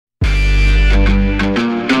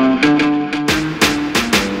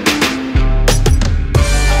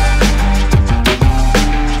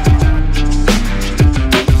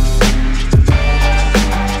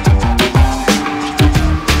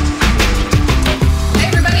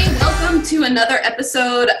another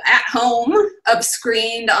episode at home of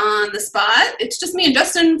Screened on the Spot. It's just me and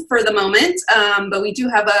Justin for the moment, but we do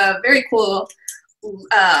have a very cool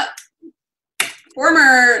not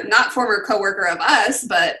former coworker of us,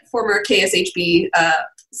 but former KSHB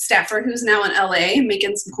staffer who's now in LA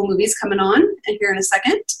making some cool movies coming on and here in a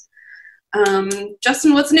second.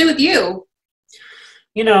 Justin, what's new with you?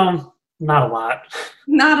 Not a lot.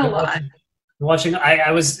 Not a lot.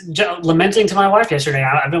 I was lamenting to my wife yesterday.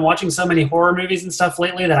 I've been watching so many horror movies and stuff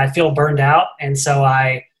lately that I feel burned out. And so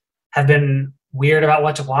I have been weird about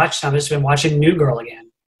what to watch. I've just been watching New Girl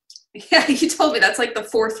again. Yeah, you told me that's like the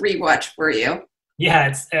fourth rewatch for you. Yeah,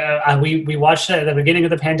 it's we watched it at the beginning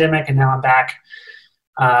of the pandemic, and now I'm back.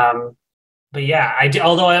 But yeah,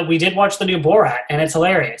 although we did watch the new Borat, and it's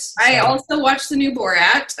hilarious. I also watched the new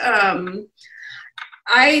Borat.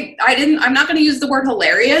 I'm not going to use the word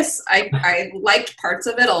hilarious. I liked parts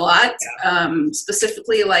of it a lot,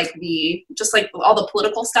 specifically like all the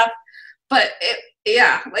political stuff. But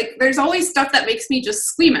there's always stuff that makes me just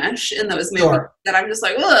squeamish in those movies that I'm just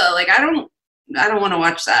like, ugh, like I don't want to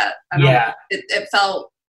watch that. It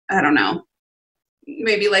felt, I don't know,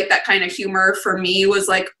 maybe like that kind of humor for me was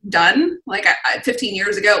like done. Like 15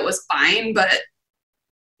 years ago it was fine, but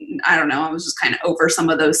I don't know. I was just kind of over some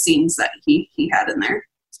of those scenes that he had in there.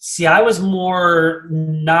 See, I was more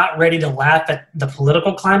not ready to laugh at the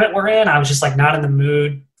political climate we're in. I was just like not in the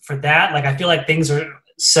mood for that. Like I feel like things are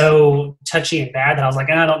so touchy and bad that I was like,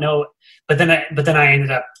 I don't know. But then I ended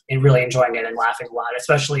up really enjoying it and laughing a lot,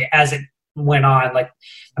 especially as it went on. Like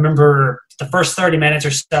I remember the first 30 minutes or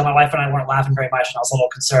so, my wife and I weren't laughing very much, and I was a little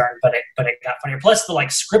concerned. But it got funnier. Plus the like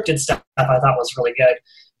scripted stuff I thought was really good.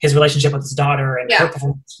 His relationship with his daughter and her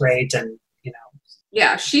performance was great, and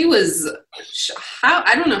yeah, she was.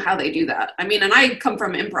 I don't know how they do that. I mean, and I come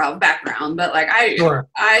from improv background, but like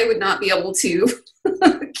I would not be able to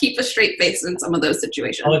keep a straight face in some of those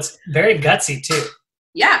situations. Oh, it's very gutsy too.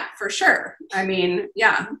 Yeah, for sure. I mean,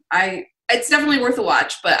 yeah, it's definitely worth a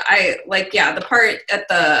watch. But I like, the part at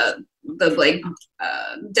the like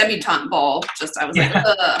debutante ball. I was like,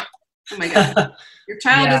 ugh, oh my god, your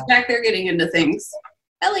child is back there getting into things.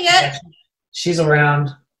 Elliot, yeah, she's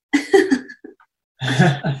around.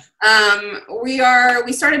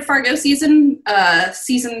 We started Fargo season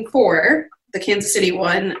 4, the Kansas City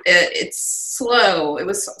one. It's slow. It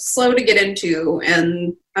was slow to get into,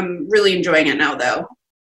 and I'm really enjoying it now, though.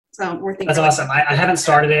 So we're thinking. That's awesome. I haven't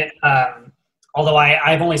started it, although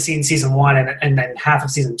I've only seen season 1 and then half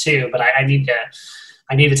of season 2. But I need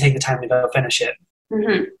to take the time to go finish it.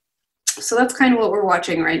 Mm-hmm. So that's kind of what we're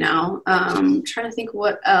watching right now. Trying to think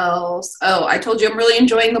what else. Oh, I told you I'm really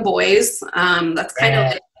enjoying The Boys. That's kind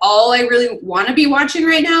of like all I really want to be watching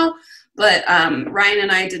right now. But Ryan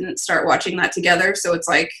and I didn't start watching that together. So it's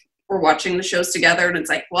like we're watching the shows together. And it's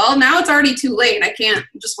like, well, now it's already too late. I can't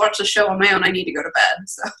just watch the show on my own. I need to go to bed.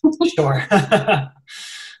 So Sure.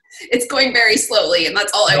 It's going very slowly, and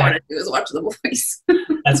that's all I want to do is watch The Boys.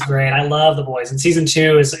 That's great. I love The Boys, and season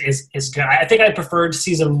 2 is good. I think I preferred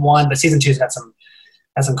season 1, but season 2's got some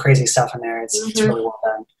crazy stuff in there. It's really well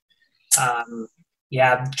done.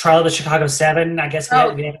 Trial of the Chicago 7. I guess we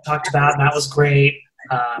haven't talked about, and that was great.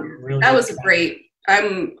 Really, that was great.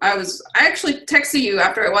 I actually texted you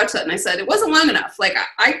after I watched that, and I said it wasn't long enough. Like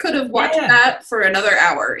I could have watched that for another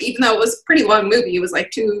hour, even though it was a pretty long movie. It was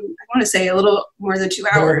like I want to say a little more than 2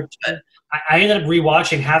 hours. But I ended up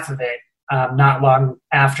rewatching half of it not long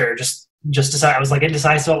after. Just decided I was like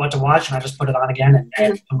indecisive about what to watch, and I just put it on again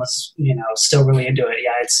and was still really into it.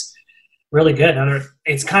 Yeah, it's really good.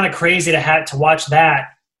 It's kind of crazy to watch that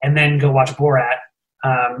and then go watch Borat.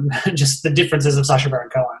 Just the differences of Sacha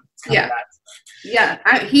Baron Cohen.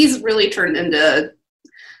 Yeah, he's really turned into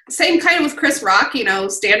same kind of with Chris Rock,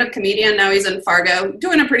 stand-up comedian. Now he's in Fargo,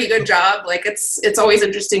 doing a pretty good job. Like it's always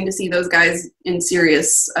interesting to see those guys in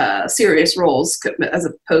serious roles as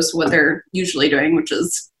opposed to what they're usually doing, which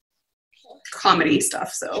is comedy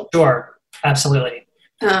stuff. So sure, absolutely.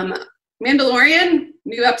 Mandalorian,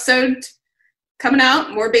 new episode coming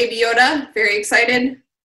out. More Baby Yoda. Very excited.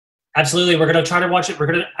 Absolutely. We're going to try to watch it.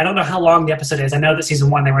 I don't know how long the episode is. I know that season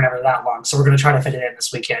 1, they were never that long. So we're going to try to fit it in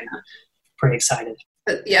this weekend. Pretty excited.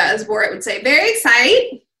 Yeah, as Borat would say, very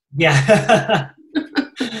excited. Yeah.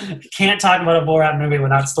 Can't talk about a Borat movie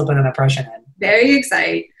without slipping an impression in. Very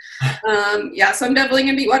excited. So I'm definitely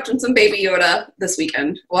going to be watching some Baby Yoda this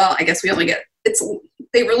weekend. Well, I guess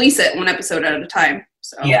they release it one episode at a time.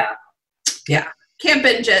 So yeah. Can't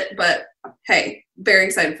binge it, but hey, very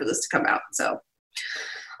excited for this to come out. So.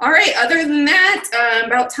 All right. Other than that,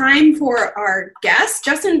 about time for our guest.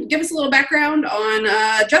 Justin, give us a little background on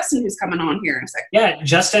Justin, who's coming on here in a second. Yeah,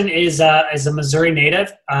 Justin is a Missouri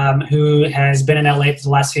native who has been in LA for the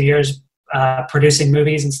last few years, producing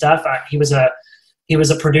movies and stuff. He was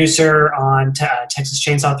a producer on Texas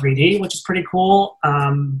Chainsaw 3D, which is pretty cool.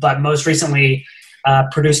 But most recently,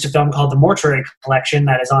 produced a film called The Mortuary Collection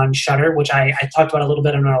that is on Shudder, which I talked about a little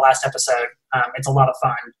bit in our last episode. It's a lot of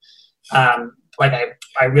fun.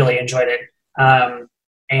 I really enjoyed it.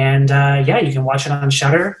 Yeah, you can watch it on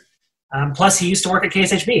Shudder. Plus, he used to work at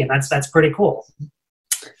KSHB, and that's pretty cool.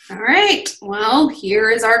 All right. Well, here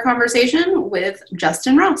is our conversation with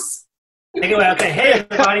Justin Ross. Okay. Hey,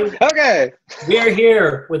 everybody. Okay. We are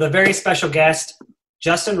here with a very special guest,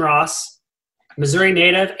 Justin Ross, Missouri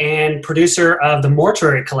native and producer of The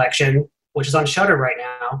Mortuary Collection, which is on Shudder right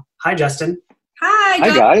now. Hi, Justin. Hi,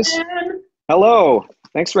 Justin. Hi, guys. Hello.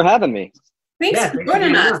 Thanks for having me. Thanks for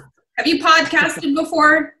joining us. Have you podcasted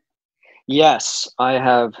before? Yes, I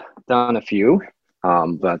have done a few,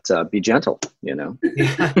 but be gentle, you know.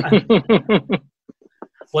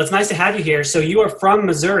 Well, it's nice to have you here. So you are from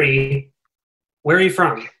Missouri. Where are you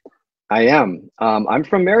from? I am. I'm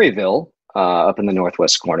from Maryville, up in the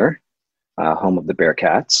northwest corner, home of the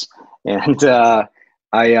Bearcats. And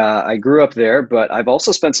I grew up there, but I've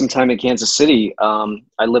also spent some time in Kansas City.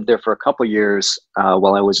 I lived there for a couple years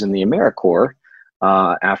while I was in the AmeriCorps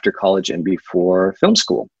after college and before film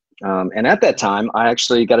school. And at that time, I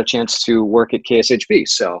actually got a chance to work at KSHB.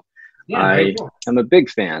 So I am a big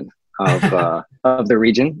fan of the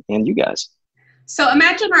region and you guys. So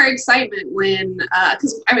imagine our excitement when,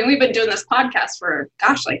 because we've been doing this podcast for,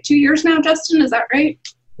 like 2 years now, Justin, is that right?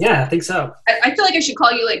 Yeah, I think so. I feel like I should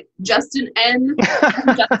call you like Justin N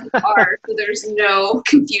and Justin R, so there's no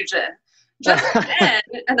confusion. Justin N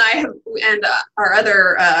and our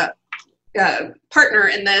other partner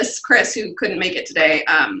in this, Chris, who couldn't make it today.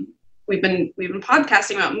 We've been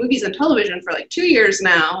podcasting about movies and television for like 2 years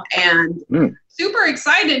now, and super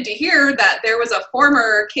excited to hear that there was a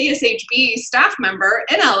former KSHB staff member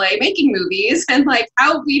in LA making movies, and like,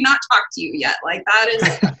 how have we not talked to you yet? Like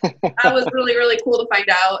that was really, really cool to find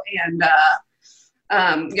out. And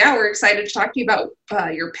we're excited to talk to you about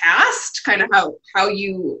your past, kind of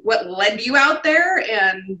what led you out there,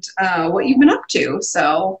 and what you've been up to.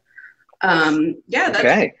 So that's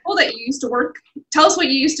cool that you used to work. Tell us what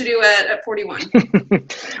you used to do at 41.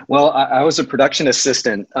 Well, I was a production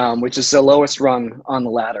assistant, which is the lowest rung on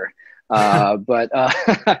the ladder. But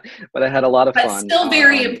I had a lot of fun. But still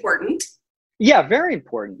very important. Yeah, very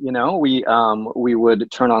important. You know, we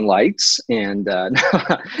would turn on lights and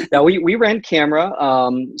now we ran camera,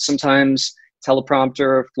 sometimes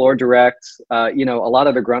teleprompter, floor direct, a lot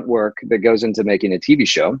of the grunt work that goes into making a TV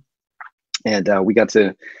show. And I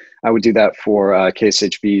would do that for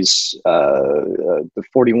KSHB's the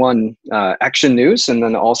 41 Action News, and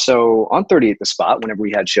then also on 38 The Spot whenever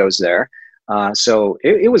we had shows there. So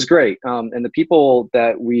it was great. And the people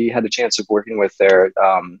that we had the chance of working with there,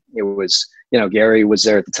 it was, Gary was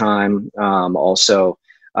there at the time. Also,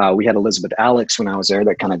 we had Elizabeth Alex when I was there.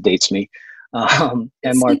 That kind of dates me. And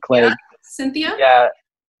Mark Clegg. Cynthia? Yeah.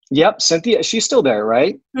 Yep, Cynthia. She's still there,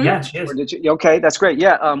 right? Yeah, she is. Okay, that's great.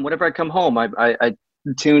 Yeah. Whenever I come home, I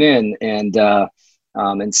tune in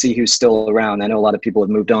and see who's still around. I know a lot of people have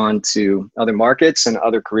moved on to other markets and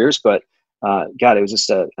other careers, but God, it was just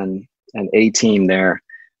an A team there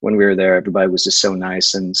when we were there. Everybody was just so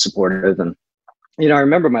nice and supportive. And, I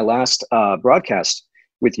remember my last broadcast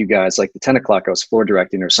with you guys, like the 10 o'clock, I was floor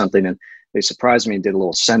directing or something, and they surprised me and did a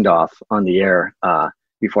little send off on the air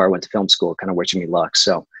before I went to film school, kind of wishing me luck.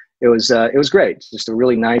 So it was great. Just a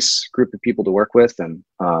really nice group of people to work with. And,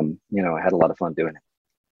 I had a lot of fun doing it.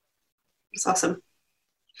 It's awesome.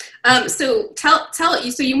 So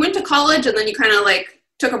so you went to college and then you kind of like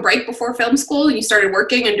took a break before film school and you started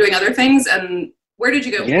working and doing other things. And where did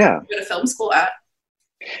you go? Yeah. Go to film school at?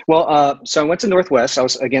 Well, so I went to Northwest. I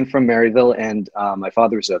was again from Maryville, and my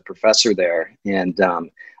father was a professor there, and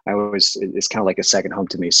it's kind of like a second home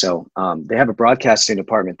to me. So they have a broadcasting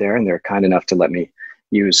department there, and they're kind enough to let me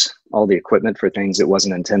use all the equipment for things it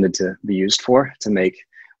wasn't intended to be used for, to make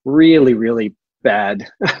really, really bad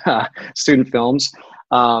student films.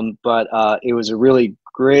 But it was a really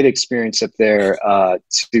great experience up there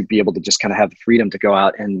to be able to just kind of have the freedom to go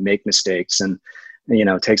out and make mistakes and,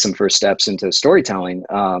 take some first steps into storytelling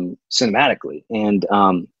cinematically. And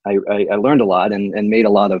I learned a lot and made a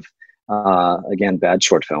lot of, again, bad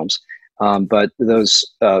short films. But those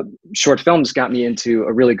short films got me into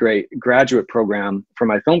a really great graduate program for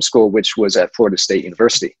my film school, which was at Florida State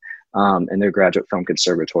University and their graduate film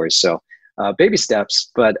conservatory. So baby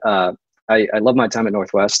steps, but I love my time at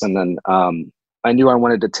Northwest, and then I knew I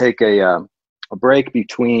wanted to take a break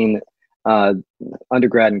between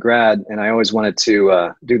undergrad and grad, and I always wanted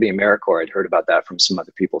to do the AmeriCorps. I'd heard about that from some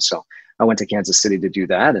other people, so I went to Kansas City to do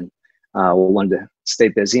that, and wanted to stay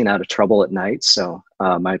busy and out of trouble at night. So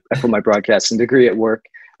I put my broadcasting degree at work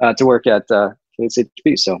to work at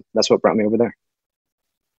KSHB. So that's what brought me over there.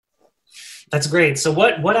 That's great. So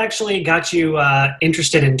what actually got you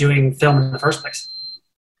interested in doing film in the first place?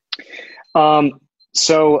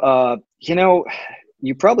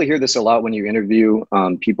 You probably hear this a lot when you interview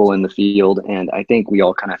people in the field. And I think we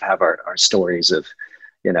all kind of have our stories of,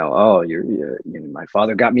 my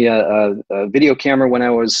father got me a video camera when I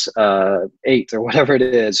was 8 or whatever it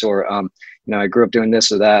is, or, I grew up doing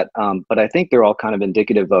this or that. But I think they're all kind of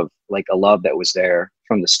indicative of like a love that was there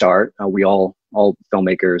from the start. We all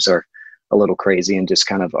filmmakers are a little crazy, and just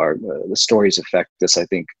kind of the stories affect us, I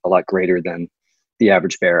think, a lot greater than the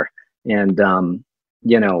average bear. And,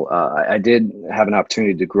 I did have an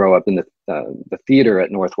opportunity to grow up in the theater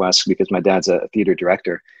at Northwest because my dad's a theater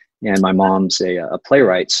director and my mom's a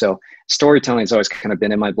playwright. So storytelling has always kind of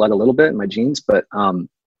been in my blood a little bit, in my genes. But,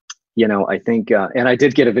 I think, and I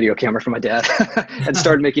did get a video camera from my dad and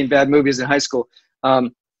started making bad movies in high school. But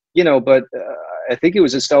I think it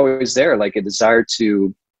was just always there, like a desire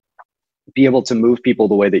to be able to move people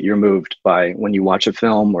the way that you're moved by when you watch a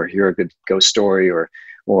film or hear a good ghost story or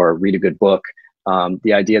read a good book.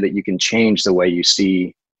 The idea that you can change the way you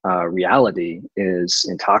see reality is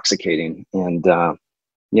intoxicating. And,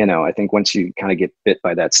 I think once you kind of get bit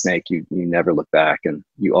by that snake, you never look back, and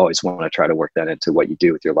you always want to try to work that into what you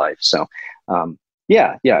do with your life. So,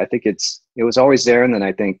 I think it was always there. And then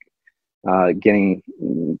I think getting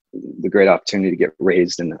the great opportunity to get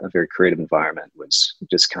raised in a very creative environment was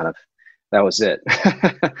just kind of, that was it.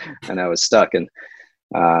 And I was stuck, and,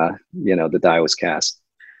 the die was cast.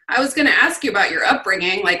 I was going to ask you about your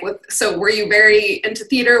upbringing. So were you very into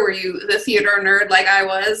theater? Were you the theater nerd like I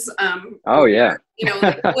was? Oh yeah.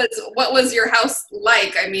 What was your house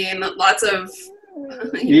like? I mean, lots of,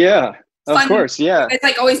 yeah, fun. Of course. Yeah. It's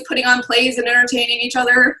like always putting on plays and entertaining each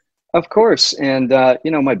other. Of course. And,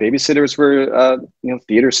 my babysitters were,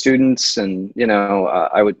 theater students, and,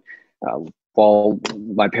 I would, while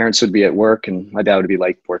my parents would be at work and my dad would be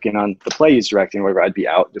like working on the play he's directing, wherever, I'd be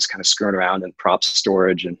out just kind of screwing around in props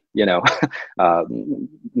storage and,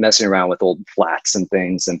 messing around with old flats and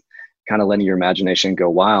things and kind of letting your imagination go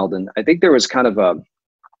wild. And I think there was kind of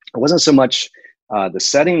it wasn't so much the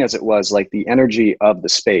setting as it was like the energy of the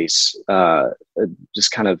space,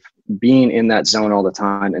 just kind of being in that zone all the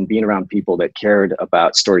time and being around people that cared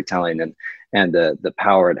about storytelling and the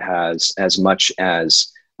power it has, as much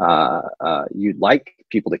as you'd like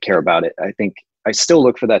people to care about it. I think I still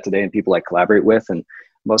look for that today in people I collaborate with. And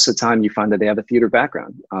most of the time you find that they have a theater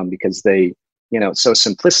background because they, it's so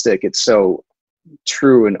simplistic. It's so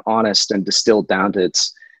true and honest and distilled down to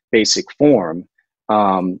its basic form. There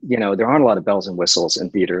aren't a lot of bells and whistles in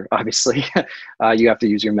theater, obviously. You have to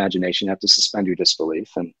use your imagination, you have to suspend your disbelief.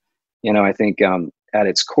 And, I think at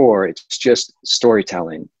its core, it's just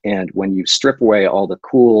storytelling. And when you strip away all the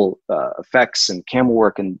cool effects and camera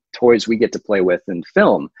work and toys we get to play with in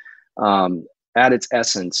film, at its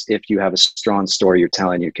essence, if you have a strong story you're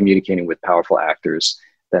telling, you're communicating with powerful actors,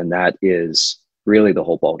 then that is really the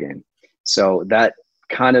whole ballgame. So that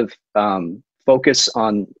kind of focus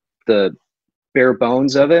on the bare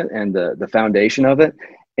bones of it and the foundation of it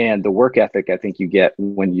and the work ethic I think you get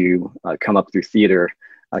when you come up through theater,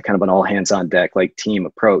 kind of an all hands on deck, like team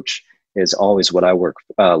approach is always what I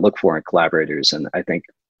look for in collaborators. And I think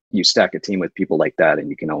you stack a team with people like that and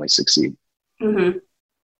you can only succeed. Mm-hmm.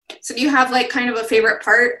 So do you have like kind of a favorite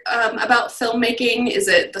part about filmmaking? Is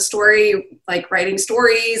it the story, like writing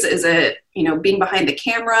stories? Is it, being behind the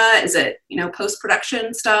camera? Is it,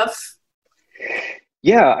 post-production stuff?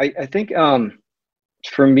 Yeah, I think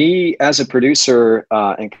for me as a producer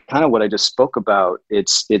and kind of what I just spoke about,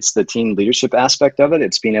 it's the team leadership aspect of it.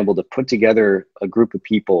 It's being able to put together a group of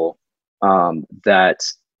people that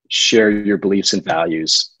share your beliefs and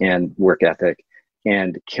values and work ethic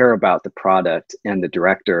and care about the product and the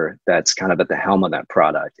director that's kind of at the helm of that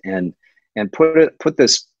product and put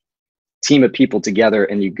this team of people together,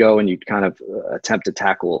 and you go and you kind of attempt to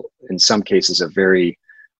tackle, in some cases, a very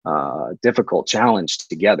difficult challenge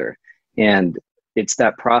together. And it's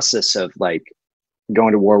that process of like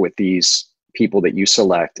going to war with these people that you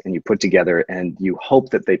select and you put together, and you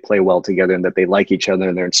hope that they play well together and that they like each other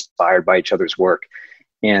and they're inspired by each other's work.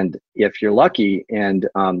 And if you're lucky and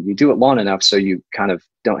you do it long enough so you kind of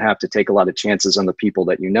don't have to take a lot of chances on the people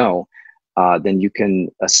that then you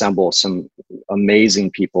can assemble some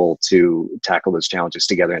amazing people to tackle those challenges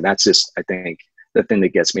together. And that's just, I think, the thing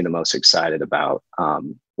that gets me the most excited about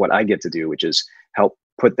what I get to do, which is help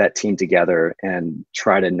put that team together and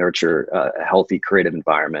try to nurture a healthy creative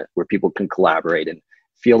environment where people can collaborate and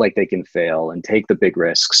feel like they can fail and take the big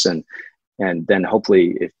risks. And then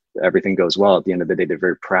hopefully, if everything goes well, at the end of the day, they're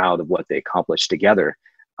very proud of what they accomplished together.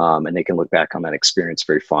 And they can look back on that experience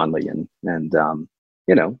very fondly. And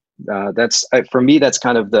that's, for me, that's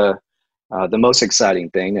kind of the most exciting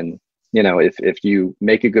thing. And, if you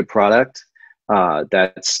make a good product,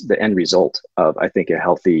 that's the end result of, I think, a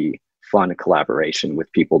healthy, fun collaboration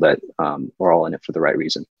with people that are all in it for the right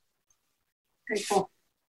reason. Very cool.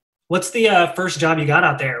 What's the first job you got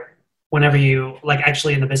out there whenever you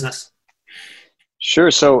actually in the business?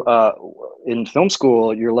 Sure. So in film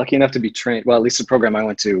school, you're lucky enough to be trained. Well, at least the program I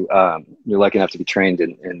went to, you're lucky enough to be trained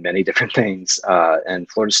in many different things. And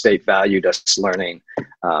Florida State valued us learning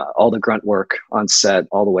all the grunt work on set,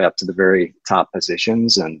 all the way up to the very top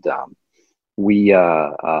positions. And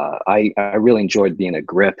I really enjoyed being a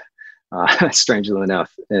grip, strangely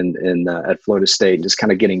enough, at Florida State, just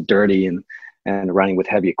kind of getting dirty and running with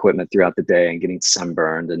heavy equipment throughout the day and getting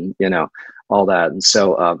sunburned and all that. And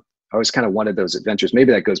so I always kind of wanted those adventures.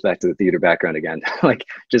 Maybe that goes back to the theater background again, like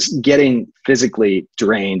just getting physically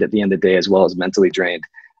drained at the end of the day as well as mentally drained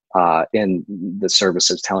in the service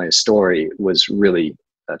of telling a story was really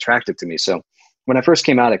attractive to me. So when I first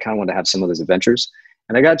came out, I kind of wanted to have some of those adventures,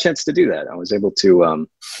 and I got a chance to do that. I was able to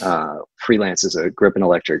freelance as a grip and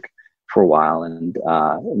electric for a while, and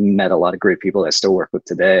met a lot of great people that I still work with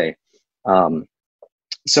today.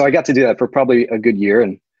 So I got to do that for probably a good year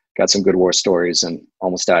and got some good war stories and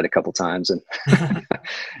almost died a couple times. And,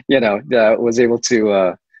 was able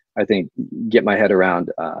to, I think, get my head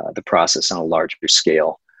around the process on a larger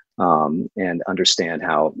scale and understand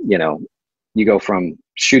how, you go from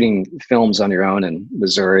shooting films on your own in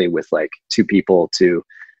Missouri with like 2 people to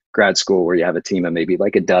grad school where you have a team of maybe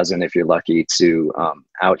like a dozen, if you're lucky, to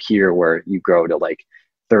out here where you grow to like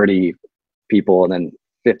 30 people and then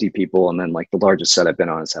 50 people. And then like the largest set I've been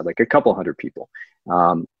on has had like a couple hundred people.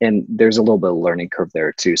 And there's a little bit of learning curve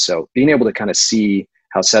there too. So being able to kind of see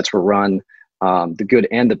how sets were run, the good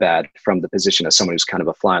and the bad from the position of someone who's kind of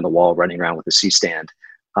a fly on the wall running around with a C-stand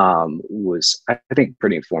was, I think,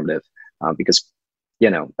 pretty informative because,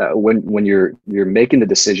 when you're making the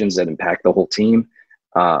decisions that impact the whole team,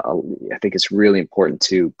 I think it's really important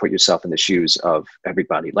to put yourself in the shoes of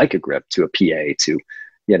everybody, like a grip to a PA to,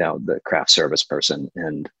 the craft service person,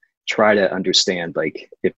 and try to understand, like,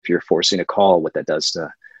 if you're forcing a call, what that does to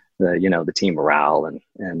the team morale.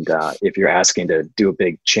 And if you're asking to do a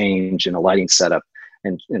big change in a lighting setup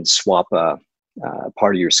and swap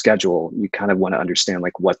part of your schedule, you kind of want to understand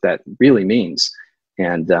like what that really means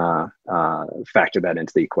and factor that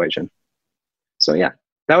into the equation. So yeah,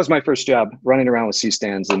 that was my first job, running around with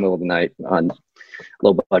C-stands in the middle of the night on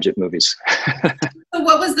low budget movies. So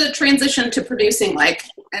what was the transition to producing like,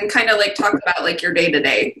 and kind of like talk about like your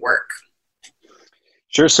day-to-day work?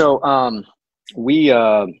 Sure. So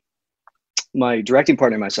my directing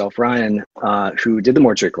partner and myself, Ryan, who did the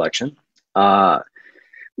Mortuary Collection,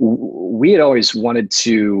 we had always wanted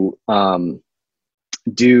to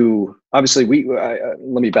obviously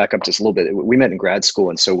let me back up just a little bit. We met in grad school,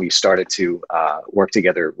 and so we started to work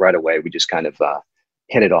together right away. We just kind of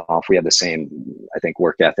hit it off. We had the same, I think,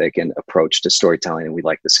 work ethic and approach to storytelling, and we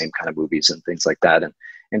like the same kind of movies and things like that.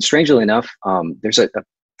 And strangely enough, there's a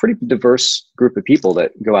pretty diverse group of people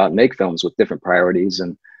that go out and make films with different priorities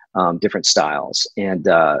and different styles. And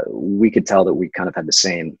we could tell that we kind of had the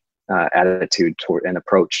same attitude toward and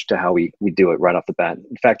approach to how we do it right off the bat.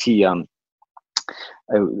 In fact,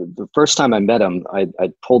 the first time I met him, I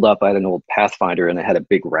pulled up, I had an old Pathfinder and it had a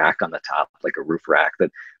big rack on the top, like a roof rack that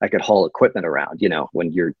I could haul equipment around,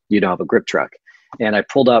 when you don't have a grip truck. And I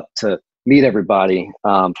pulled up to meet everybody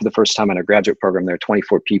for the first time in our graduate program. There were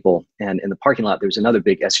 24 people. And in the parking lot, there was another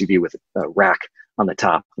big SUV with a rack on the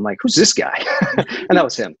top. I'm like, who's this guy? And that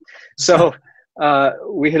was him. So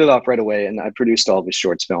we hit it off right away. And I produced all of his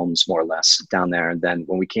shorts films more or less down there. And then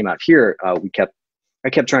when we came out here, I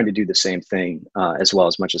kept trying to do the same thing as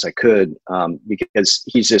much as I could because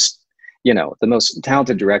he's just, the most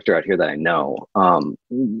talented director out here that I know.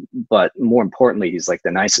 But more importantly, he's like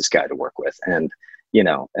the nicest guy to work with. And,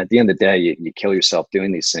 at the end of the day, you kill yourself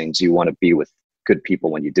doing these things. You want to be with good people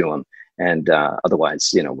when you do them. And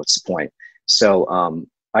otherwise, what's the point? So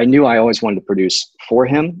I knew I always wanted to produce for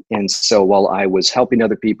him. And so while I was helping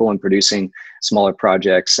other people and producing smaller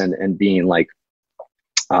projects and being like,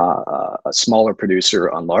 a smaller producer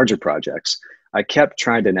on larger projects, I kept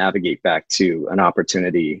trying to navigate back to an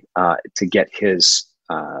opportunity to get his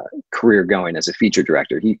career going as a feature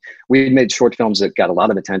director. We had made short films that got a lot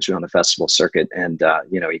of attention on the festival circuit, and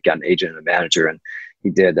he got an agent and a manager, and he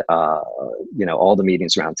did all the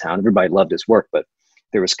meetings around town. Everybody loved his work, but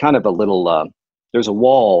there was kind of a little there's a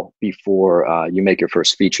wall before you make your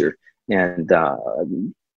first feature, and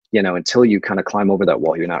until you kind of climb over that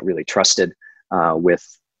wall, you're not really trusted with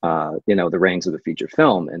the reins of the feature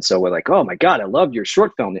film. And so we're like, oh my God, I loved your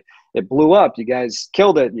short film. It blew up. You guys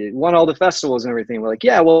killed it. You won all the festivals and everything. We're like,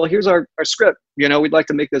 yeah, well, here's our script. We'd like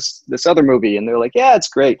to make this other movie. And they're like, yeah, it's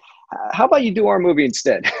great. How about you do our movie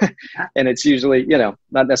instead? And it's usually,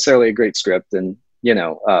 not necessarily a great script. And,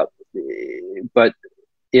 but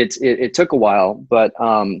it took a while, but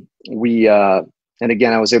and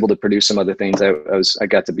again, I was able to produce some other things. I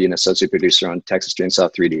got to be an associate producer on Texas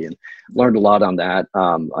Chainsaw 3D and learned a lot on that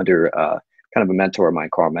under kind of a mentor of mine,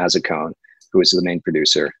 Carl Mazzacone, who was the main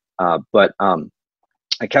producer. But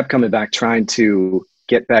I kept coming back, trying to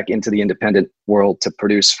get back into the independent world to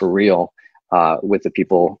produce for real with the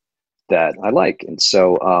people that I like. And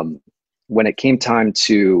so when it came time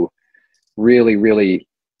to really, really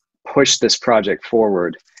push this project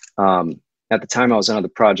forward, at the time I was on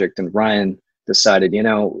another project, and Ryan decided,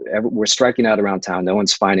 we're striking out around town. No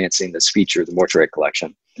one's financing this feature, the Mortuary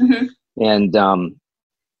Collection. Mm-hmm. And,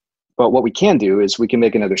 but what we can do is we can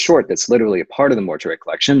make another short that's literally a part of the Mortuary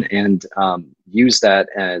Collection, and use that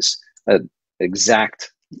as an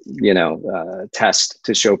exact, test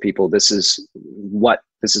to show people this is what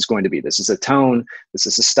this is going to be. This is a tone, this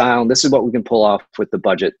is a style, and this is what we can pull off with the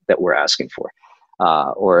budget that we're asking for.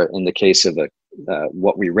 Or in the case of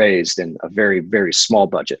what we raised in a very, very small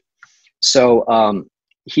budget. So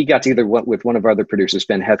he got together with one of our other producers,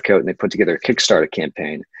 Ben Heathcote, and they put together a Kickstarter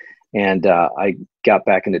campaign. And I got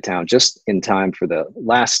back into town just in time for the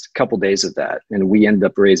last couple days of that. And we ended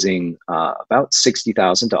up raising about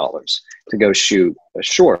 $60,000 to go shoot a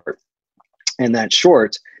short. And that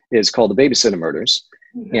short is called The Babysitter Murders.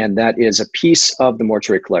 Mm-hmm. And that is a piece of the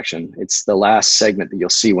Mortuary Collection. It's the last segment that you'll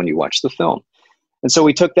see when you watch the film. And so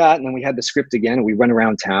we took that, and then we had the script again, and we went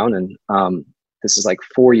around town, and this is like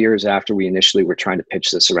 4 years after we initially were trying to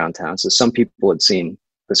pitch this around town. So some people had seen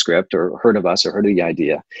the script or heard of us or heard of the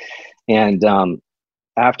idea. And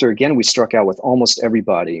after, again, we struck out with almost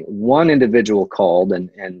everybody. One individual called,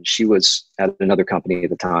 and she was at another company at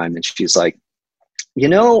the time. And she's like,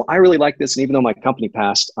 I really like this. And even though my company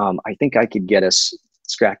passed, I think I could get us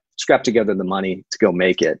scrap together the money to go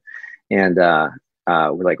make it. And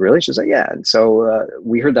we're like, really? She's like, yeah. And so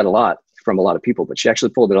we heard that a lot from a lot of people, but she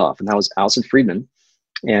actually pulled it off. And that was Allison Friedman.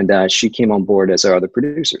 And she came on board as our other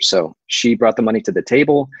producer. So she brought the money to the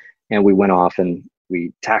table, and we went off and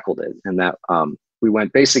we tackled it. And that we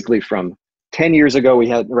went basically from 10 years ago,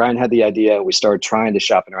 Ryan had the idea. We started trying to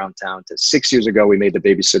shop it around town, to 6 years ago, we made The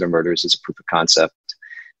Babysitter Murders as a proof of concept,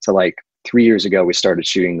 to like 3 years ago, we started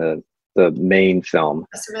shooting the main film.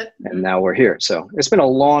 And now we're here. So it's been a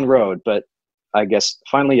long road, but I guess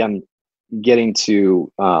finally I'm getting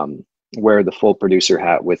to wear the full producer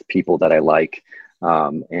hat with people that I like.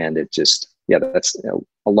 And it just, that's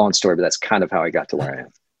a long story, but that's kind of how I got to where I am.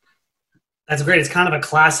 That's great. It's kind of a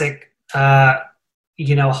classic,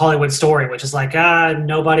 Hollywood story, which is like,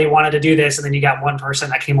 nobody wanted to do this. And then you got one person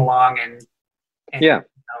that came along and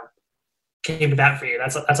came to bat for you.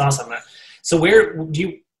 That's awesome. So where do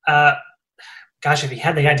you, if you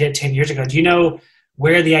had the idea 10 years ago, do you know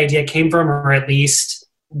where the idea came from, or at least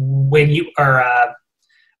when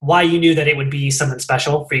why you knew that it would be something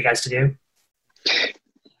special for you guys to do?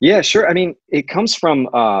 Yeah, sure. I mean, it comes from,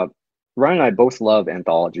 Ryan and I both love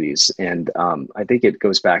anthologies. And I think it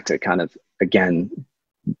goes back to kind of, again,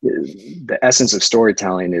 the essence of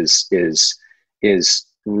storytelling is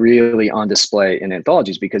really on display in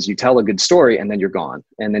anthologies, because you tell a good story and then you're gone.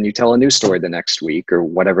 And then you tell a new story the next week or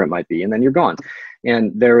whatever it might be, and then you're gone.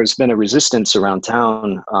 And there has been a resistance around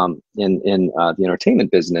town in the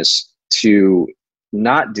entertainment business to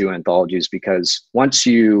not do anthologies, because once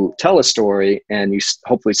you tell a story and you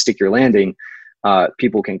hopefully stick your landing,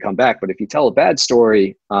 people can come back. But if you tell a bad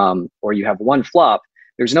story or you have one flop,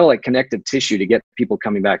 there's no like connective tissue to get people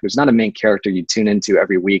coming back. There's not a main character you tune into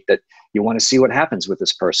every week that you want to see what happens with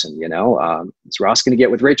this person. Is Ross going to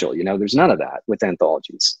get with Rachel? There's none of that with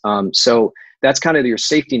anthologies. So that's kind of your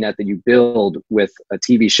safety net that you build with a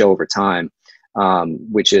TV show over time,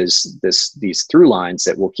 which is these through lines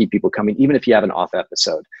that will keep people coming, even if you have an off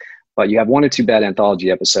episode. But you have one or two bad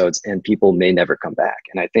anthology episodes and people may never come back.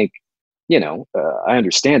 And I think, I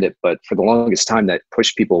understand it, but for the longest time that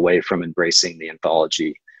pushed people away from embracing the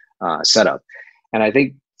anthology setup. And I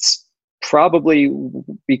think probably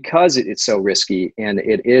because it's so risky, and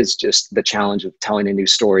it is just the challenge of telling a new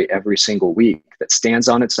story every single week that stands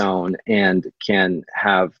on its own and can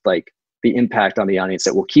have like the impact on the audience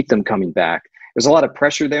that will keep them coming back. There's a lot of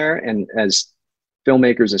pressure there, and as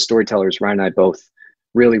filmmakers and storytellers, Ryan and I both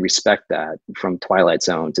really respect that, from Twilight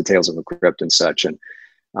Zone to Tales of the Crypt and such. And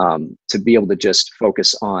to be able to just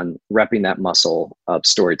focus on repping that muscle of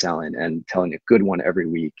storytelling and telling a good one every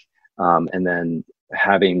week, and then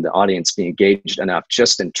having the audience be engaged enough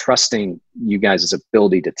just in trusting you guys'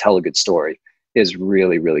 ability to tell a good story is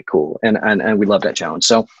really, really cool. And we love that challenge.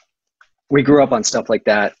 So we grew up on stuff like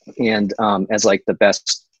that. And as like the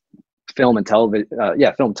best film and television,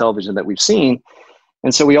 film television that we've seen.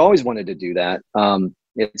 And so we always wanted to do that.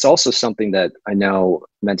 It's also something that I know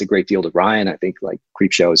meant a great deal to Ryan. I think like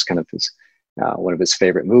Creepshow is kind of his, one of his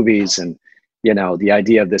favorite movies. And, you know, the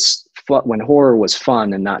idea of this, when horror was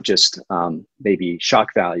fun and not just maybe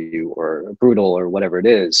shock value or brutal or whatever it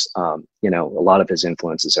is, you know, a lot of his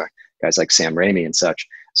influences are guys like Sam Raimi and such.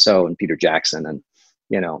 So, and Peter Jackson. And,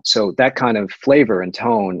 you know, so that kind of flavor and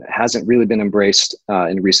tone hasn't really been embraced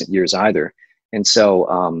in recent years either. And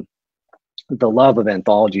so the love of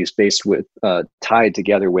anthology is based with, tied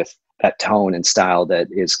together with that tone and style that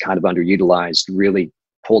is kind of underutilized, really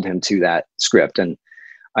pulled him to that script. And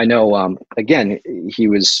I know, again,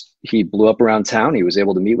 he blew up around town. He was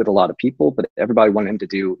able to meet with a lot of people, but everybody wanted him to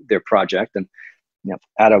do their project. And you know,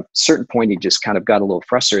 at a certain point, he just kind of got a little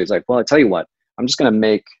frustrated. He's like, well, I tell you what, I'm going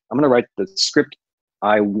to write the script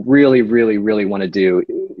I really, really, really want to do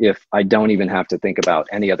if I don't even have to think about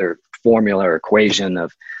any other formula or equation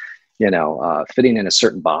of, you know, fitting in a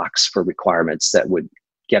certain box for requirements that would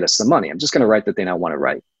get us the money. I'm just going to write the thing I want to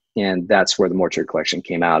write. And that's where the Mortuary Collection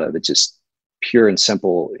came out of. It's just pure and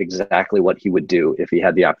simple, exactly what he would do if he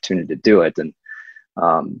had the opportunity to do it. And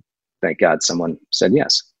thank God someone said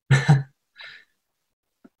yes.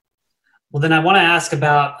 Well, then I want to ask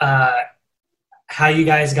about how you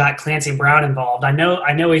guys got Clancy Brown involved. I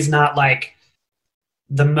know he's not like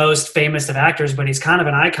the most famous of actors, but he's kind of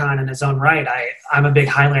an icon in his own right. I'm a big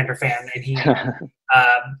Highlander fan, and he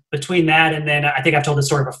between that and then I think I've told this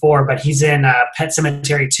story before, but he's in Pet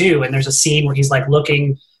Sematary 2, and there's a scene where he's like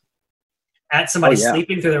looking at somebody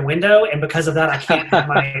sleeping through their window, and because of that, I can't have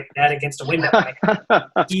my dad against a window. Like,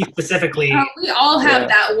 he specifically. We all have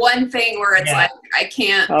that one thing where it's like, I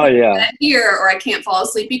can't sit here, or I can't fall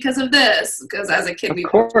asleep because of this. Because as a kid, we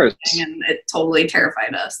watched it, and it totally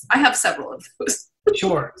terrified us. I have several of those.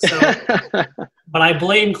 Sure. So, but I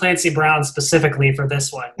blame Clancy Brown specifically for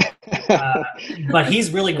this one. But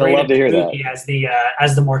he's really great at the movie as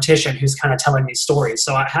the mortician who's kind of telling these stories.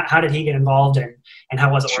 So how did he get involved, and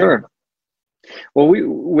how was it? Sure. Well,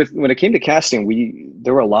 when it came to casting,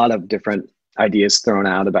 there were a lot of different ideas thrown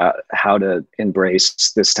out about how to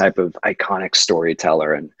embrace this type of iconic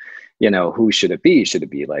storyteller, and, you know, who should it be? Should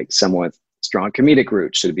it be like someone with strong comedic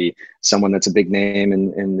roots? Should it be someone that's a big name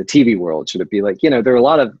in the TV world? Should it be like, you know, there are a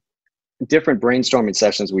lot of different brainstorming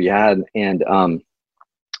sessions we had. And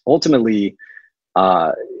ultimately,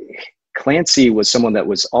 Clancy was someone that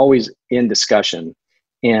was always in discussion.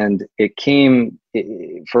 And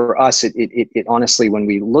for us, it honestly, when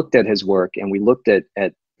we looked at his work and we looked at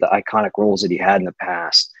the iconic roles that he had in the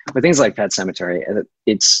past, but things like Pet Sematary,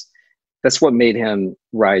 that's what made him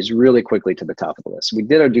rise really quickly to the top of the list. We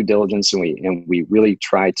did our due diligence, and we really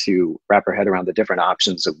tried to wrap our head around the different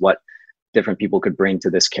options of what different people could bring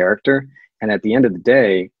to this character. And at the end of the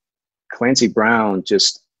day, Clancy Brown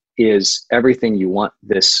just is everything you want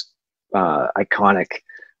this iconic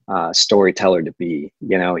storyteller to be.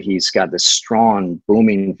 You know, he's got this strong,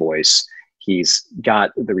 booming voice. He's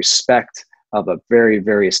got the respect of a very,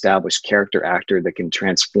 very established character actor that can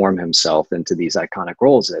transform himself into these iconic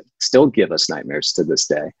roles that still give us nightmares to this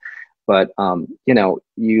day. But, you know,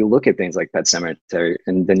 you look at things like Pet Sematary,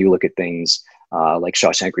 and then you look at things like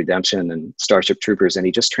Shawshank Redemption and Starship Troopers, and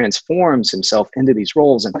he just transforms himself into these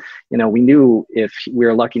roles. And, you know, we knew if we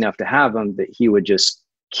were lucky enough to have him, that he would just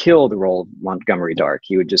kill the role of Montgomery Dark.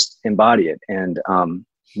 He would just embody it. And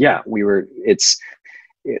it's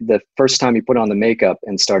the first time he put on the makeup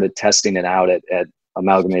and started testing it out at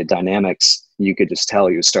Amalgamated Dynamics, you could just tell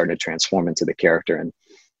he was starting to transform into the character. And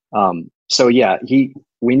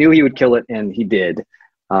we knew he would kill it, and he did.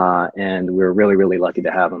 And we were really, really lucky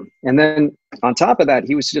to have him. And then on top of that,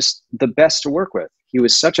 he was just the best to work with. He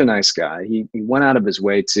was such a nice guy. He went out of his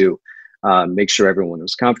way to make sure everyone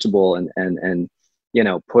was comfortable and you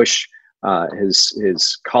know, push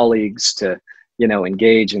his colleagues to, you know,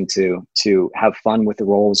 engage and to have fun with the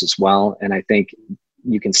roles as well. And I think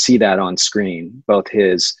you can see that on screen, both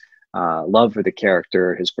his love for the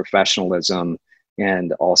character, his professionalism,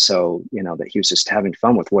 and also, that he was just having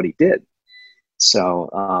fun with what he did.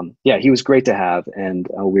 So yeah, he was great to have, and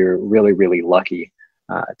we're really, really lucky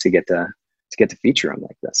to get to feature him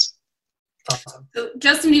like this. Awesome. So,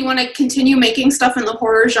 Justin, do you want to continue making stuff in the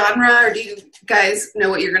horror genre, or do you guys know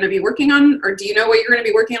what you're going to be working on, or do you know what you're going to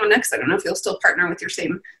be working on next? I don't know if you'll still partner with your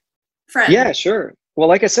same friend. Yeah, sure. Well,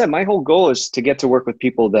 like I said, my whole goal is to get to work with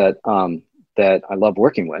people that that I love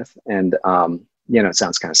working with, and it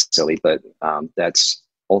sounds kind of silly, but that's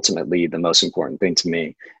ultimately the most important thing to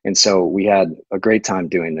me. And so we had a great time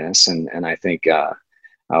doing this, and I think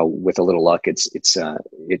with a little luck,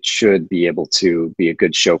 it should be able to be a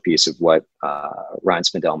good showpiece of what Ryan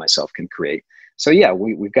Spindell and myself can create. So yeah,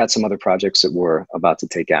 we've got some other projects that we're about to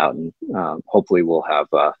take out, and hopefully we'll have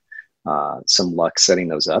some luck setting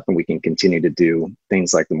those up, and we can continue to do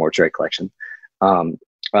things like the Mortuary Collection.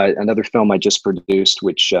 Another film I just produced,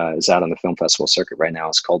 which is out on the film festival circuit right now,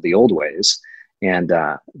 is called The Old Ways. And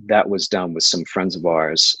that was done with some friends of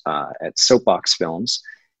ours at Soapbox Films.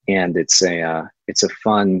 And it's a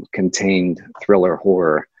fun, contained thriller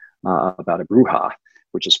horror about a bruja,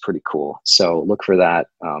 which is pretty cool. So look for that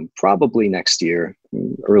probably next year,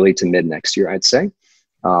 early to mid next year, I'd say.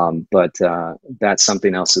 But that's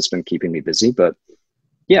something else that's been keeping me busy. But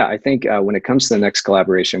yeah, I think when it comes to the next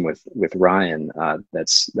collaboration with Ryan,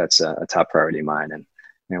 that's a top priority of mine. And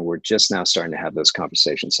we're just now starting to have those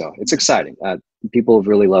conversations. So it's exciting. People have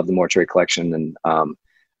really loved the Mortuary Collection, and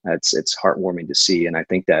it's heartwarming to see. And I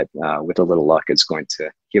think that with a little luck, it's going to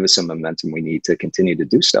give us some momentum we need to continue to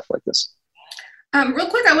do stuff like this. Real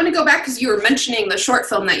quick, I want to go back because you were mentioning the short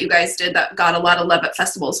film that you guys did that got a lot of love at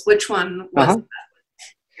festivals. Which one was that?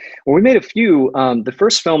 Well, we made a few. The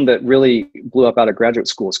first film that really blew up out of graduate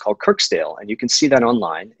school is called Kirksdale, and you can see that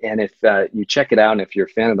online. And if you check it out, and if you're a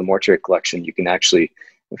fan of the Mortuary Collection, you can actually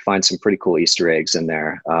find some pretty cool Easter eggs in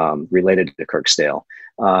there related to Kirksdale.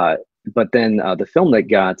 But then the film that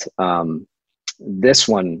got this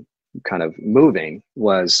one kind of moving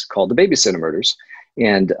was called The Babysitter Murders.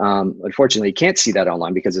 And unfortunately, you can't see that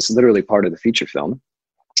online because it's literally part of the feature film.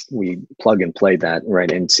 We plug and play that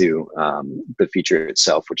right into the feature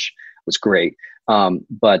itself, which was great.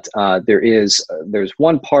 But there's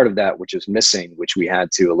one part of that which is missing, which we had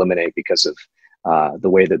to eliminate because of the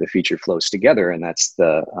way that the feature flows together, and that's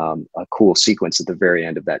a cool sequence at the very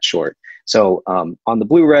end of that short. So on the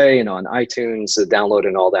Blu-ray and on iTunes, the download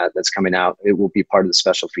and all that's coming out, it will be part of the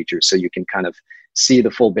special feature, so you can kind of see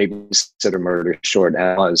the full Babysitter Murder short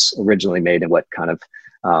as was originally made and what kind of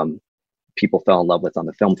people fell in love with on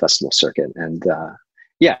the film festival circuit. And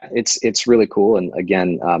yeah, it's really cool, and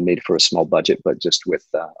again made for a small budget, but just with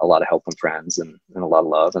a lot of help from friends and a lot of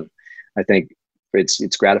love. And I think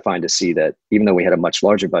it's gratifying to see that even though we had a much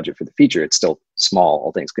larger budget for the feature, it's still small,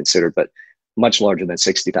 all things considered, but much larger than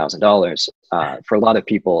 $60,000. For a lot of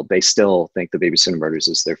people, they still think The Babysitter Murders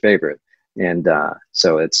is their favorite, and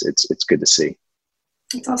so it's good to see.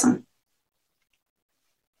 That's awesome.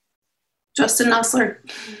 Justin Nussler.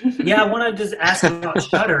 Yeah, I want to just ask about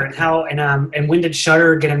Shudder and how and when did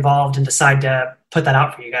Shudder get involved and decide to put that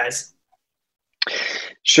out for you guys?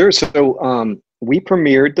 Sure. So we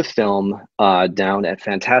premiered the film down at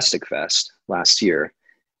Fantastic Fest last year,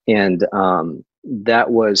 and that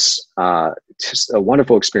was just a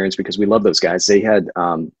wonderful experience because we love those guys. They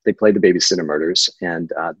played The Babysitter Murders,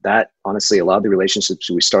 and that honestly, a lot of the relationships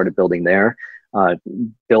we started building there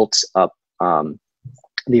built up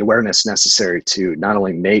the awareness necessary to not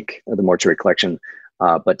only make the Mortuary Collection,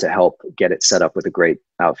 but to help get it set up with a great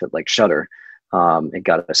outfit like Shudder. It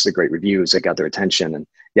got us the great reviews, it got their attention, and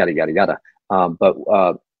yada, yada, yada. But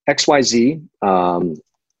XYZ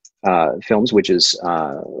Films, which is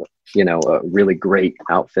a really great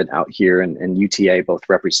outfit out here, and UTA both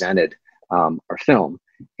represented our film.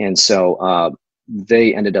 And so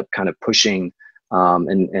they ended up kind of pushing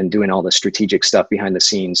and doing all the strategic stuff behind the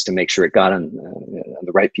scenes to make sure it got on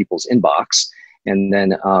the right people's inbox. And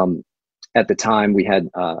then at the time, we had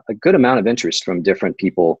a good amount of interest from different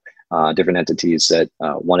people, different entities that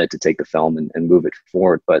wanted to take the film and move it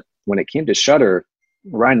forward. But when it came to Shudder,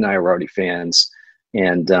 Ryan and I were already fans,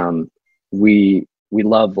 and we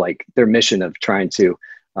love like their mission of trying to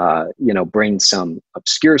bring some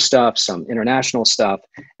obscure stuff, some international stuff,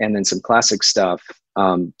 and then some classic stuff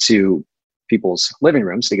to people's living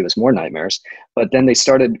rooms to give us more nightmares. But then they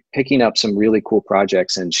started picking up some really cool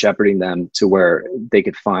projects and shepherding them to where they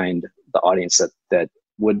could find the audience that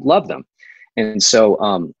would love them. And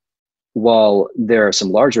so while there are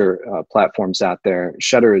some larger platforms out there,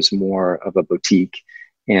 Shudder is more of a boutique.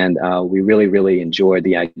 And we really, really enjoy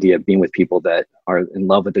the idea of being with people that are in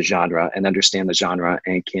love with the genre and understand the genre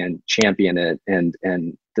and can champion it and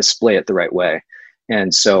display it the right way.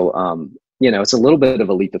 And so, it's a little bit of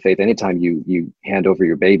a leap of faith anytime you hand over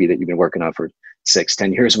your baby that you've been working on for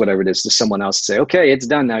 6-10 years, whatever it is, to someone else to say, okay, it's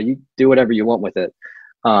done now, you do whatever you want with it.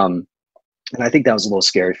 And I think that was a little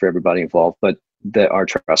scary for everybody involved, but our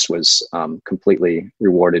trust was completely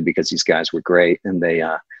rewarded because these guys were great, and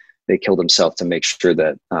they killed themselves to make sure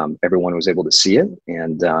that everyone was able to see it,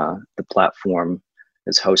 and the platform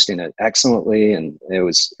is hosting it excellently, and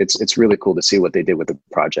it's really cool to see what they did with the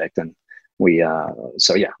project. And we're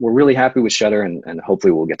really happy with Shudder, and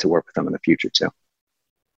hopefully we'll get to work with them in the future too.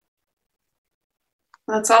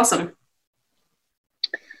 That's awesome.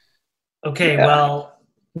 Okay, well,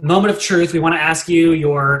 moment of truth. We want to ask you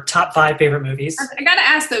your top 5 favorite movies. I got to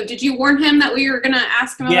ask though, did you warn him that we were going to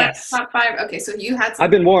ask him about the top 5? Okay, so you had something.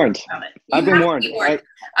 I've been warned. I've been warned.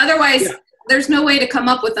 Otherwise, there's no way to come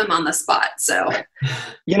up with them on the spot. So,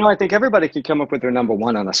 I think everybody could come up with their number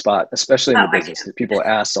one on the spot, especially in the business that people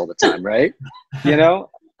ask all the time, right?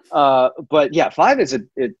 But yeah, 5 is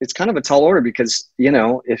it's kind of a tall order because,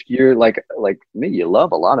 if you're like me, you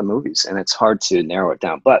love a lot of movies and it's hard to narrow it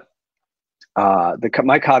down. But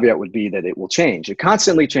my caveat would be that it will change. It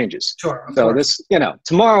constantly changes. Sure. So this,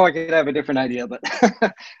 tomorrow I could have a different idea, but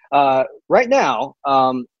right now,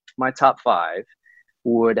 my top 5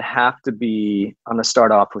 would have to be, I'm going to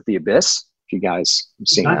start off with The Abyss. If you guys have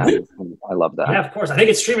seen that, I love that. Yeah, of course. I think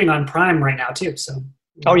it's streaming on Prime right now too. So.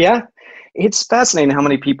 Oh yeah. It's fascinating how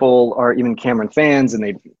many people are even Cameron fans and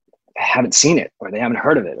they haven't seen it or they haven't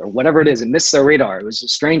heard of it or whatever it is. It missed their radar. It was a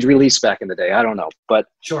strange release back in the day. I don't know, but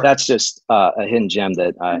that's just a hidden gem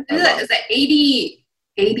that I love. Is that 80?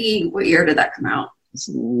 What year did that come out? It's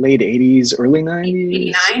late 80s, early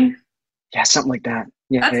 90s. 89? Yeah, something like that.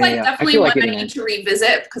 Yeah, that's definitely one I need to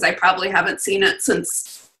revisit because I probably haven't seen it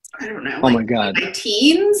since, I don't know, my God, my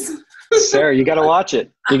teens. Sarah, you got to watch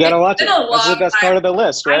it. You got to watch it. That's the best part of the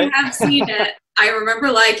list, right? I have seen it. I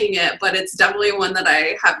remember liking it, but it's definitely one that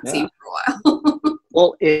I haven't seen for a while.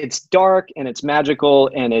 Well, it's dark and it's magical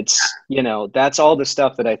and it's, that's all the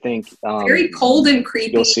stuff that I think very cold and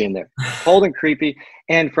creepy. You'll see in there. Cold and creepy.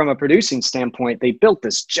 And from a producing standpoint, they built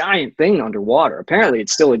this giant thing underwater. Apparently it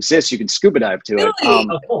still exists. You can scuba dive to it.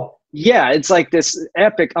 Cool. Yeah, it's like this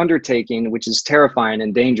epic undertaking, which is terrifying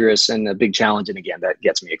and dangerous and a big challenge. And again, that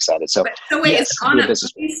gets me excited. So wait, is it on a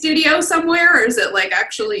movie studio somewhere, or is it like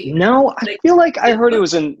actually? No, I feel like I heard it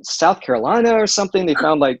was in South Carolina or something. They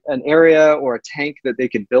found like an area or a tank that they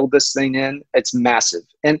could build this thing in. It's massive.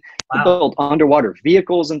 And they build underwater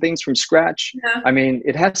vehicles and things from scratch. Yeah. I mean,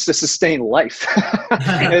 it has to sustain life.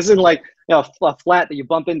 It isn't like a flat that you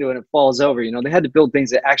bump into and it falls over. They had to build things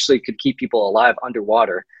that actually could keep people alive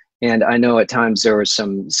underwater. And I know at times there was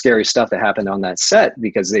some scary stuff that happened on that set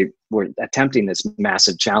because they were attempting this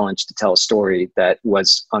massive challenge to tell a story that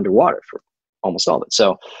was underwater for almost all of it.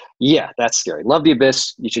 So yeah, that's scary. Love The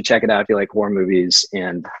Abyss. You should check it out if you like horror movies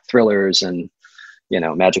and thrillers and,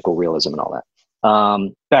 magical realism and all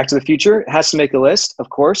that. Back to the Future has to make the list,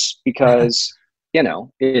 of course, because,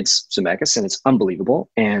 it's Zemeckis and it's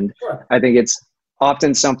unbelievable. And I think it's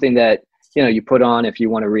often something that, you put on if you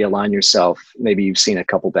want to realign yourself. Maybe you've seen a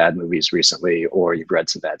couple bad movies recently, or you've read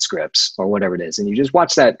some bad scripts or whatever it is. And you just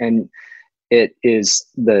watch that and it is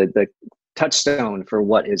the touchstone for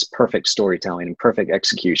what is perfect storytelling and perfect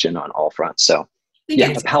execution on all fronts. So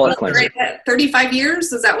yeah, a palate cleanser. 35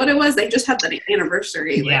 years. Is that what it was? They just had the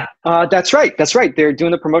anniversary. Yeah. That's right. They're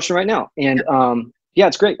doing the promotion right now. And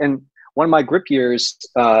it's great. And one of my grip years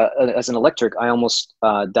as an electric, I almost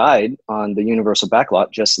died on the Universal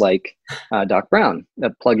backlot, just like Doc Brown,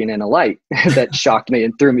 plugging in a light that shocked me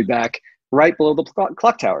and threw me back right below the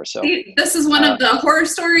clock tower. So this is one of the horror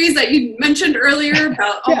stories that you mentioned earlier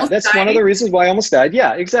about almost that's dying. One of the reasons why I almost died.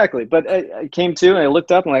 Yeah, exactly. But I came to and I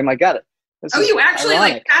looked up and I'm like, got it. You actually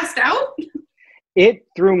ironic. Passed out? It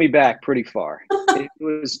threw me back pretty far.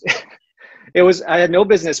 It was, I had no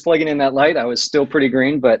business plugging in that light. I was still pretty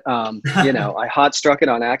green, but, I hot struck it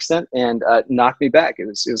on accident and knocked me back. It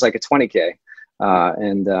was like a 20K.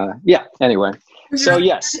 Anyway. So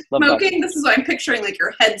yes. Smoking? This is what I'm picturing, like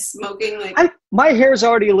your head smoking. My hair's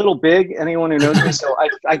already a little big, anyone who knows me. So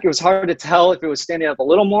it was hard to tell if it was standing up a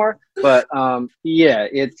little more, but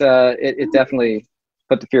it definitely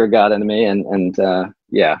put the fear of God into me. And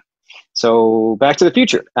so Back to the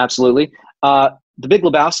Future. Absolutely. The Big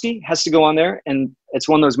Lebowski has to go on there, and it's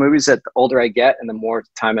one of those movies that the older I get and the more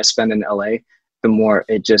time I spend in LA, the more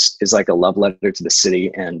it just is like a love letter to the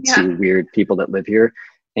city and to weird people that live here.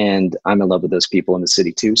 And I'm in love with those people in the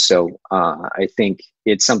city too. So I think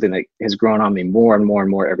it's something that has grown on me more and more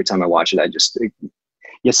and more every time I watch it.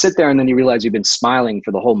 You sit there and then you realize you've been smiling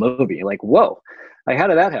for the whole movie. You're like, whoa, how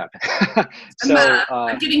did that happen? So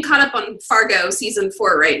I'm getting caught up on Fargo season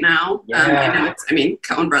 4 right now. Yeah. I mean,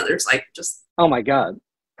 Coen Brothers, like, just Oh my God,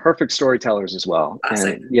 perfect storytellers as well.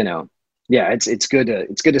 classic. And yeah, it's good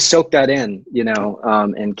to soak that in,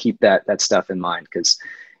 and keep that stuff in mind, because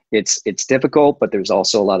it's difficult, but there's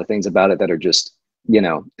also a lot of things about it that are just,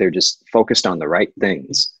 they're just focused on the right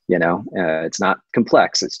things. It's not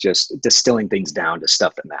complex. It's just distilling things down to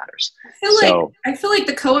stuff that matters. I feel like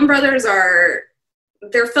the Coen Brothers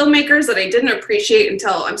they're filmmakers that I didn't appreciate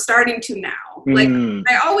until I'm starting to now. Like,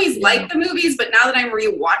 I always liked the movies, but now that I'm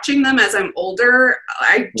rewatching them as I'm older,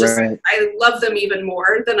 I love them even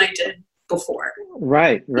more than I did before.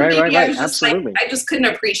 Right. Absolutely. I just couldn't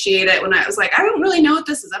appreciate it when I was like, I don't really know what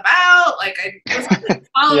this is about. Like, I wasn't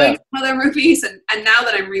following some other movies, and now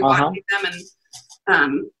that I'm rewatching them,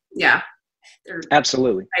 and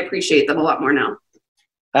absolutely, I appreciate them a lot more now.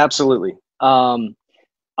 Absolutely.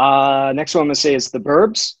 Next one I'm gonna say is The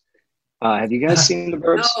Burbs. Have you guys seen The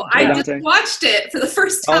Burbs? No, I just watched it for the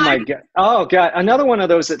first time. Oh my God. Oh God. Another one of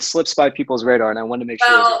those that slips by people's radar, and I wanted to make sure.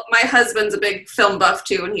 Well, my husband's a big film buff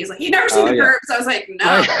too, and he's like, "You never seen The Burbs?" I was like,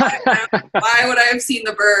 "No, why would I have seen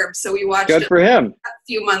The Burbs?" So we watched it for him a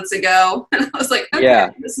few months ago, and I was like, "Okay,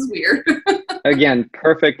 this is weird." Again,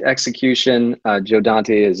 perfect execution. Joe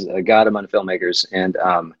Dante is a god among filmmakers, and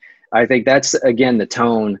I think that's, again, the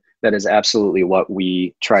tone that is absolutely what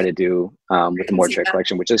we try to do with the Mortuary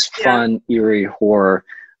Collection, which is fun, eerie horror.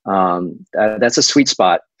 That's a sweet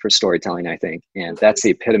spot for storytelling, I think, and that's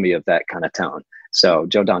the epitome of that kind of tone. So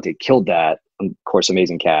Joe Dante killed that. Of course,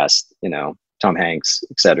 amazing cast, Tom Hanks,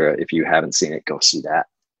 etc. If you haven't seen it, go see that.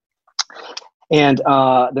 And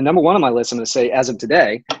the number one on my list, I'm going to say, as of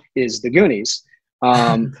today, is The Goonies.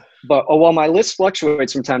 But while my list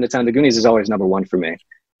fluctuates from time to time, The Goonies is always number one for me.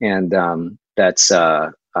 And that's,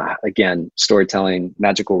 again, storytelling,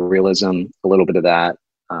 magical realism, a little bit of that.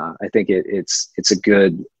 I think it's a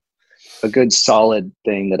good solid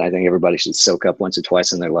thing that I think everybody should soak up once or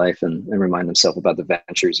twice in their life and remind themselves about the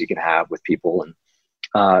ventures you can have with people.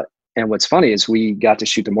 And what's funny is we got to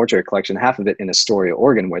shoot the Mortuary Collection, half of it in Astoria,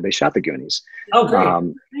 Oregon, where they shot the Goonies. Oh,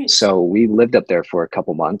 great. Nice. So we lived up there for a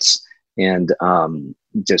couple months and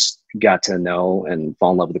just got to know and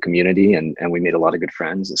fall in love with the community. And we made a lot of good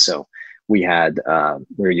friends. And so we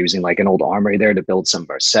were using like an old armory there to build some of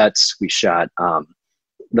our sets. We shot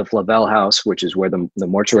the Flavel House, which is where the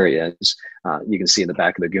mortuary is. You can see in the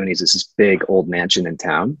back of the Goonies, it's this big old mansion in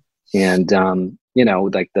town. And,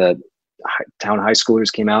 like the town high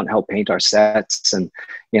schoolers came out and helped paint our sets, and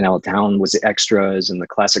town was the extras, and the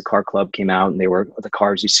Classic Car Club came out, and they were the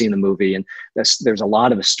cars you see in the movie. And there's a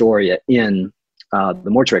lot of Astoria in the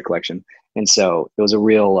Mortuary Collection, and so it was a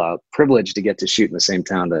real privilege to get to shoot in the same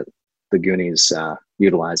town that the Goonies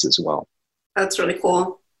utilized as well. That's really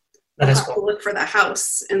cool. That is cool. Look for the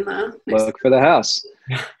house in the look for the house.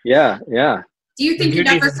 Yeah. Do you think you'd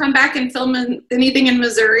ever come back and film anything in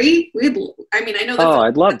Missouri? I know that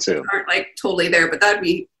I'd love to. Aren't like totally there, but that'd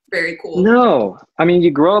be very cool. No, I mean,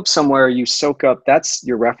 you grow up somewhere, you soak up. That's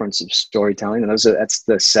your reference of storytelling, and that's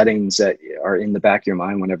the settings that are in the back of your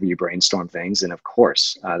mind whenever you brainstorm things. And of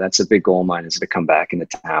course, that's a big goal of mine, is to come back into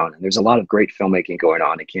town. And there's a lot of great filmmaking going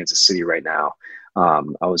on in Kansas City right now. I've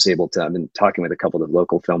been talking with a couple of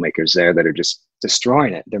local filmmakers there that are just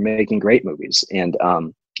destroying it. They're making great movies, and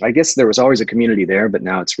I guess there was always a community there, but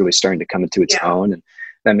now it's really starting to come into its own. And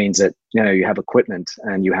that means that, you have equipment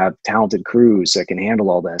and you have talented crews that can handle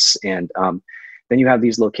all this. And then you have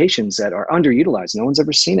these locations that are underutilized. No one's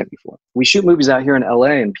ever seen it before. We shoot movies out here in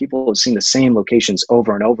LA and people have seen the same locations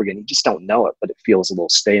over and over again. You just don't know it, but it feels a little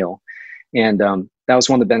stale. And that was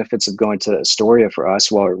one of the benefits of going to Astoria for us,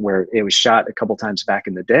 where it was shot a couple times back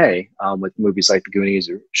in the day with movies like The Goonies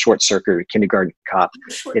or Short Circuit or Kindergarten Cop.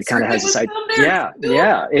 It kind of has this idea.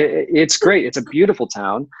 It's great. It's a beautiful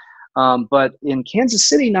town. But in Kansas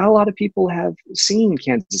City, not a lot of people have seen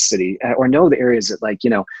Kansas City or know the areas that, like,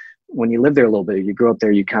 when you live there a little bit, you grow up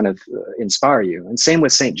there, you kind of inspire you. And same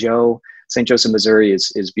with St. Joe. St. Joseph, Missouri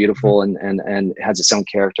is beautiful and has its own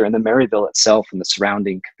character. And then Maryville itself and the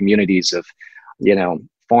surrounding communities of,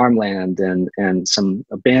 farmland and some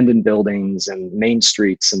abandoned buildings and main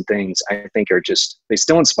streets and things, I think they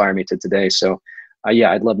still inspire me to today. So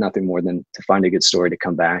I'd love nothing more than to find a good story to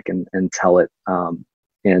come back and tell it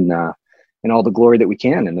in all the glory that we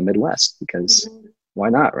can in the Midwest, because why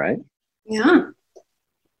not, right? Yeah.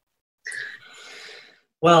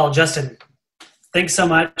 Well, Justin, thanks so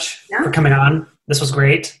much for coming on. This was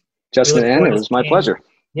great. Justin, and it was my pleasure.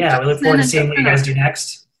 Yeah, we look forward to seeing what you guys do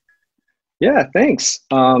next. Yeah, thanks.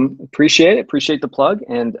 Appreciate it. Appreciate the plug.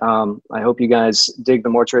 And I hope you guys dig the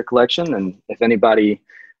Mortuary Collection. And if anybody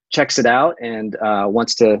checks it out and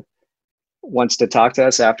wants to talk to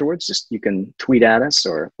us afterwards, just you can tweet at us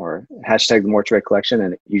or hashtag the Mortuary Collection,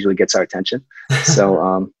 and it usually gets our attention.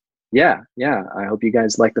 So yeah, I hope you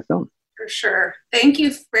guys like the film. For sure. Thank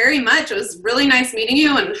you very much. It was really nice meeting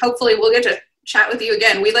you, and hopefully we'll get to chat with you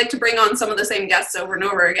again. We'd like to bring on some of the same guests over and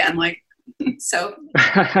over again. So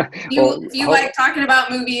if you like talking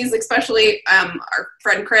about movies, especially our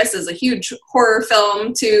friend Chris is a huge horror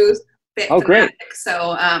film too. Great.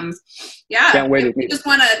 So yeah, can't wait. If you just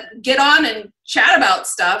want to get on and chat about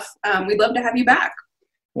stuff, we'd love to have you back.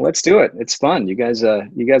 Well, let's do it. It's fun. You guys are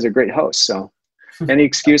great hosts. So any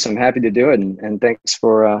excuse, I'm happy to do it. And thanks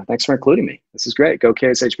for including me. This is great. Go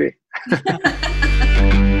KSHB.